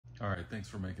All right, thanks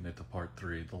for making it to part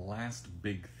 3. The last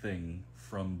big thing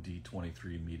from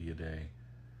D23 Media Day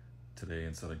today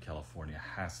in Southern California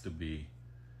has to be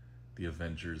the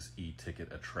Avengers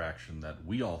e-ticket attraction that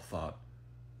we all thought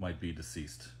might be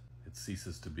deceased. It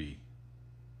ceases to be.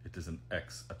 It is an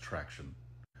X attraction.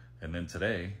 And then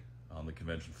today, on the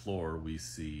convention floor, we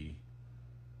see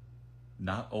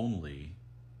not only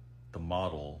the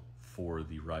model for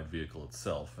the ride vehicle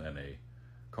itself and a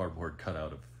cardboard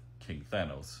cutout of King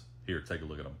Thanos. Here, take a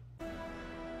look at him.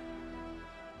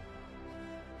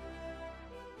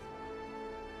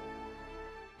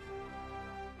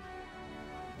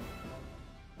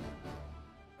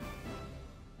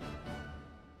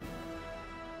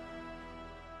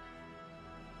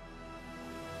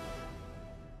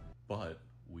 But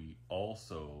we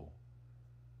also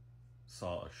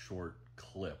saw a short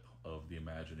clip of the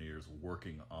Imagineers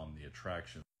working on the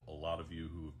attraction. A lot of you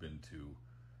who have been to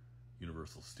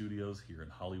Universal Studios here in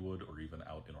Hollywood or even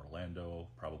out in Orlando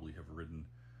probably have ridden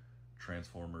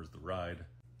Transformers the ride,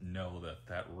 know that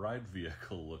that ride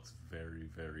vehicle looks very,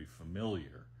 very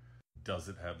familiar. Does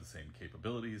it have the same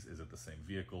capabilities? Is it the same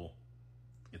vehicle?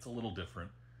 It's a little different.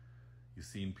 You've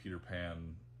seen Peter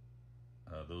Pan,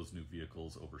 those new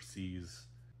vehicles overseas.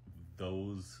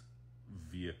 Those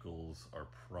vehicles are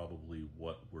probably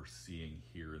what we're seeing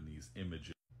here in these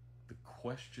images. The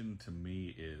question to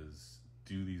me is,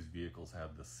 do these vehicles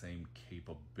have the same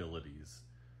capabilities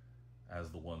as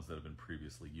the ones that have been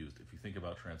previously used? If you think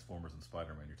about Transformers and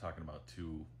Spider-Man, you're talking about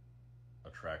two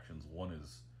attractions. One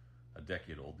is a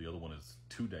decade old, the other one is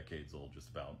 2 decades old just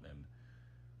about, and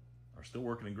are still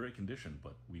working in great condition,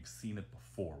 but we've seen it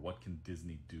before. What can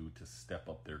Disney do to step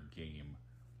up their game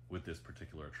with this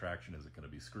particular attraction? Is it going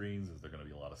to be screens? Is there going to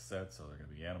be a lot of sets? Are there going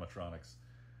to be animatronics?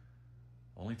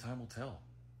 Only time will tell.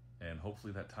 And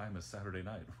hopefully that time is Saturday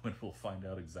night when we'll find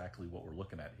out exactly what we're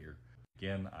looking at here.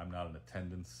 Again, I'm not in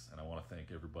attendance, and I want to thank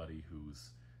everybody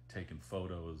who's taken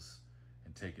photos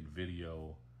and taken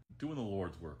video, doing the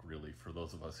Lord's work, really, for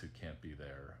those of us who can't be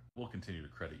there. We'll continue to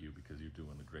credit you because you're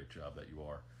doing the great job that you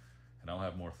are. And I'll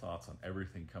have more thoughts on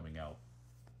everything coming out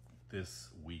this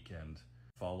weekend.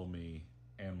 Follow me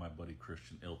and my buddy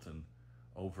Christian Ilton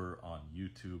over on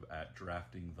YouTube at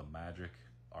Drafting the Magic,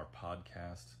 our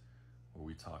podcast, where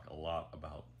we talk a lot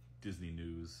about Disney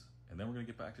news. And then we're going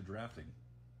to get back to drafting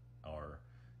our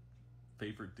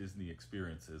favorite Disney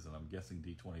experiences. And I'm guessing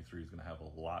D23 is going to have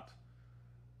a lot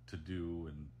to do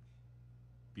and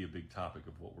be a big topic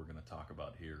of what we're going to talk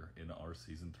about here in our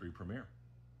Season 3 premiere.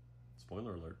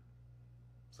 Spoiler alert.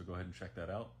 So go ahead and check that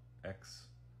out. X,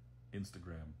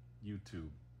 Instagram,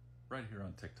 YouTube, right here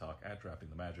on TikTok at Drafting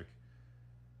the Magic.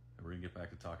 And we're going to get back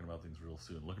to talking about things real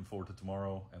soon. Looking forward to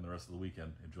tomorrow and the rest of the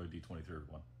weekend. Enjoy D23,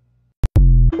 everyone.